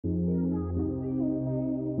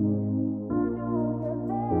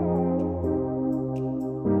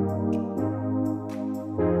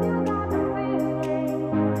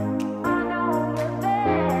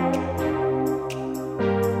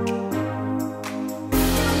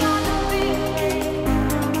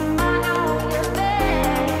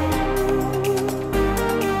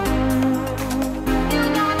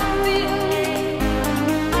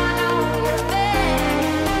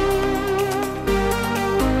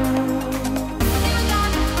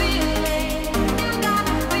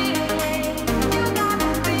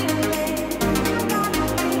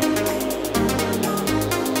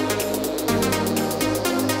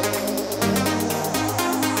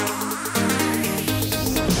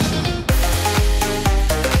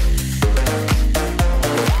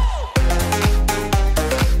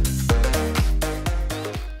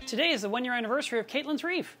1-year anniversary of Caitlin's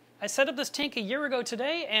Reef. I set up this tank a year ago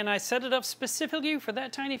today, and I set it up specifically for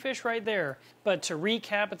that tiny fish right there. But to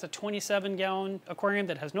recap, it's a 27-gallon aquarium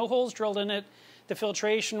that has no holes drilled in it. The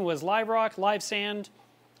filtration was live rock, live sand,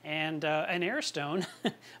 and an air stone,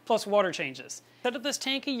 plus water changes. Set up this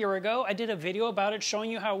tank a year ago. I did a video about it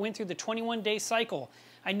showing you how it went through the 21-day cycle.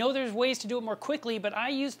 I know there's ways to do it more quickly, but I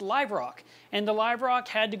used live rock, and the live rock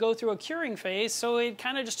had to go through a curing phase, so it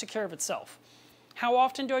kind of just took care of itself. How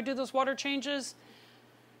often do I do those water changes?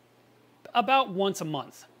 About once a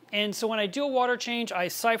month. And so when I do a water change, I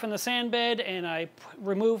siphon the sand bed and I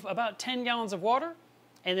remove about 10 gallons of water,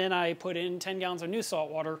 and then I put in 10 gallons of new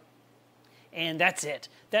salt water, and that's it.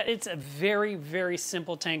 It's a very, very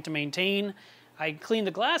simple tank to maintain. I clean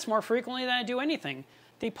the glass more frequently than I do anything.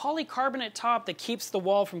 The polycarbonate top that keeps the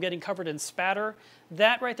wall from getting covered in spatter,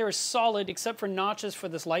 that right there is solid except for notches for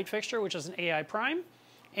this light fixture, which is an AI prime.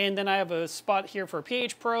 And then I have a spot here for a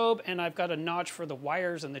pH probe, and I've got a notch for the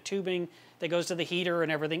wires and the tubing that goes to the heater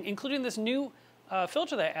and everything, including this new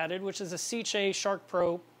filter that I added, which is a Seche Shark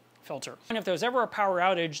Pro filter. And if there was ever a power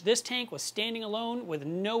outage, this tank was standing alone with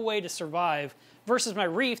no way to survive versus my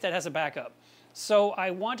Reef that has a backup. So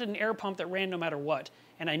I wanted an air pump that ran no matter what.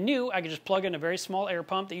 And I knew I could just plug in a very small air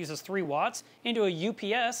pump that uses 3 watts into a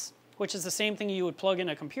UPS, which is the same thing you would plug in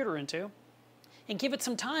a computer into, and give it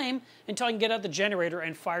some time until I can get out the generator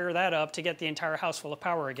and fire that up to get the entire house full of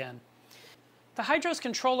power again. The Hydros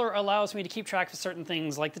controller allows me to keep track of certain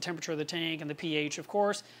things like the temperature of the tank and the pH, of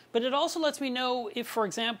course, but it also lets me know if, for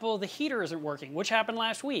example, the heater isn't working, which happened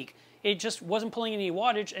last week. It just wasn't pulling any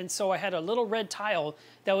wattage, and so I had a little red tile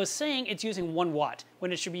that was saying it's using 1 watt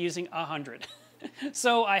when it should be using 100.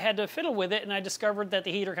 So I had to fiddle with it, and I discovered that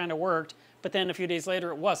the heater kind of worked, but then a few days later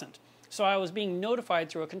it wasn't. So I was being notified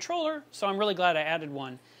through a controller, so I'm really glad I added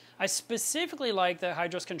one. I specifically like the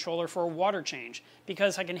Hydros controller for a water change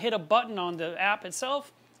because I can hit a button on the app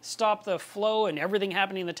itself, stop the flow and everything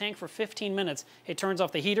happening in the tank for 15 minutes. It turns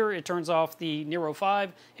off the heater, it turns off the Nero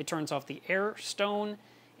 5, it turns off the air stone,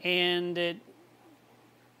 and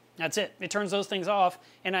that's it. It turns those things off,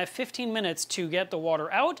 and I have 15 minutes to get the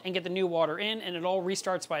water out and get the new water in, and it all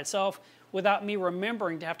restarts by itself without me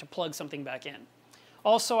remembering to have to plug something back in.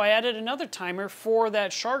 Also, I added another timer for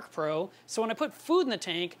that Shark Pro, so when I put food in the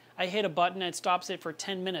tank, I hit a button and it stops it for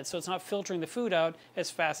 10 minutes, so it's not filtering the food out as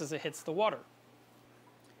fast as it hits the water.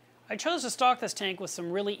 I chose to stock this tank with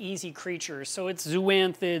some really easy creatures, so it's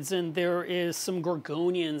zoanthids, and there is some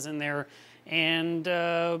gorgonians in there, and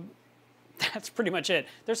that's pretty much it.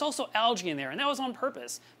 There's also algae in there, and that was on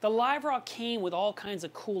purpose. The live rock came with all kinds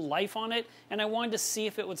of cool life on it, and I wanted to see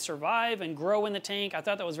if it would survive and grow in the tank. I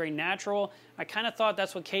thought that was very natural. I kind of thought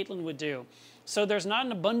that's what Caitlin would do. So there's not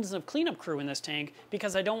an abundance of cleanup crew in this tank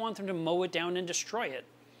because I don't want them to mow it down and destroy it.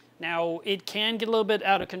 Now, it can get a little bit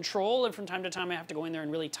out of control, and from time to time I have to go in there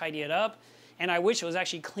and really tidy it up, and I wish it was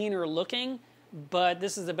actually cleaner looking, but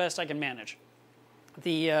this is the best I can manage.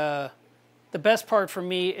 The best part for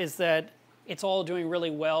me is that it's all doing really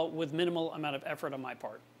well with minimal amount of effort on my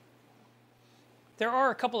part. There are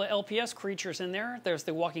a couple of LPS creatures in there. There's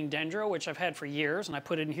the walking dendro, which I've had for years, and I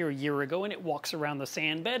put it in here a year ago, and it walks around the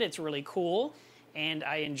sand bed. It's really cool, and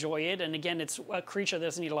I enjoy it. And again, it's a creature that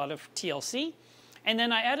doesn't need a lot of TLC. And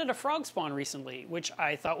then I added a frog spawn recently, which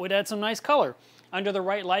I thought would add some nice color. Under the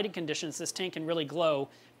right lighting conditions, this tank can really glow,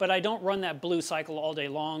 but I don't run that blue cycle all day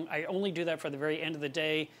long. I only do that for the very end of the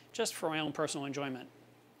day, just for my own personal enjoyment.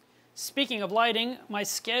 Speaking of lighting, my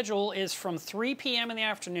schedule is from 3 p.m. in the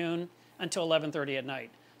afternoon until 11:30 at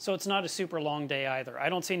night. So it's not a super long day either. I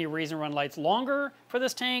don't see any reason to run lights longer for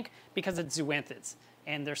this tank because it's zoanthids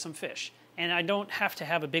and there's some fish. And I don't have to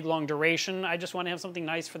have a big long duration. I just want to have something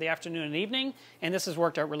nice for the afternoon and evening, and this has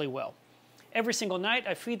worked out really well. Every single night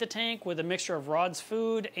I feed the tank with a mixture of Rod's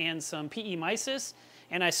food and some PE mysis,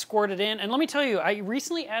 and I squirt it in. And let me tell you, I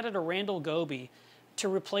recently added a Randall goby to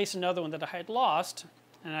replace another one that I had lost,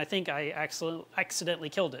 and I think I accidentally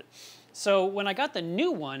killed it. So when I got the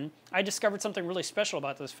new one, I discovered something really special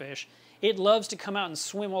about this fish. It loves to come out and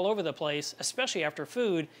swim all over the place, especially after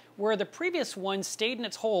food, where the previous one stayed in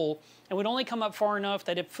its hole and would only come up far enough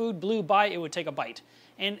that if food blew by, it would take a bite.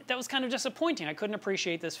 And that was kind of disappointing. I couldn't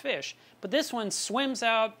appreciate this fish. But this one swims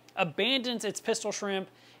out, abandons its pistol shrimp,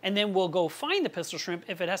 and then will go find the pistol shrimp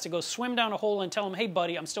if it has to go swim down a hole and tell them, hey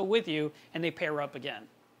buddy, I'm still with you, and they pair up again.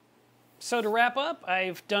 So to wrap up,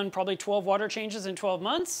 I've done probably 12 water changes in 12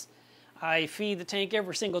 months. I feed the tank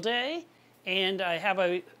every single day, and I have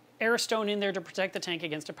a air stone in there to protect the tank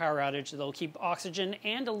against a power outage. That'll keep oxygen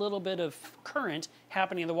and a little bit of current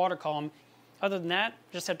happening in the water column. Other than that,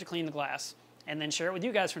 just have to clean the glass and then share it with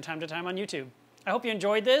you guys from time to time on YouTube. I hope you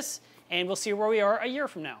enjoyed this, and we'll see where we are a year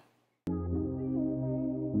from now.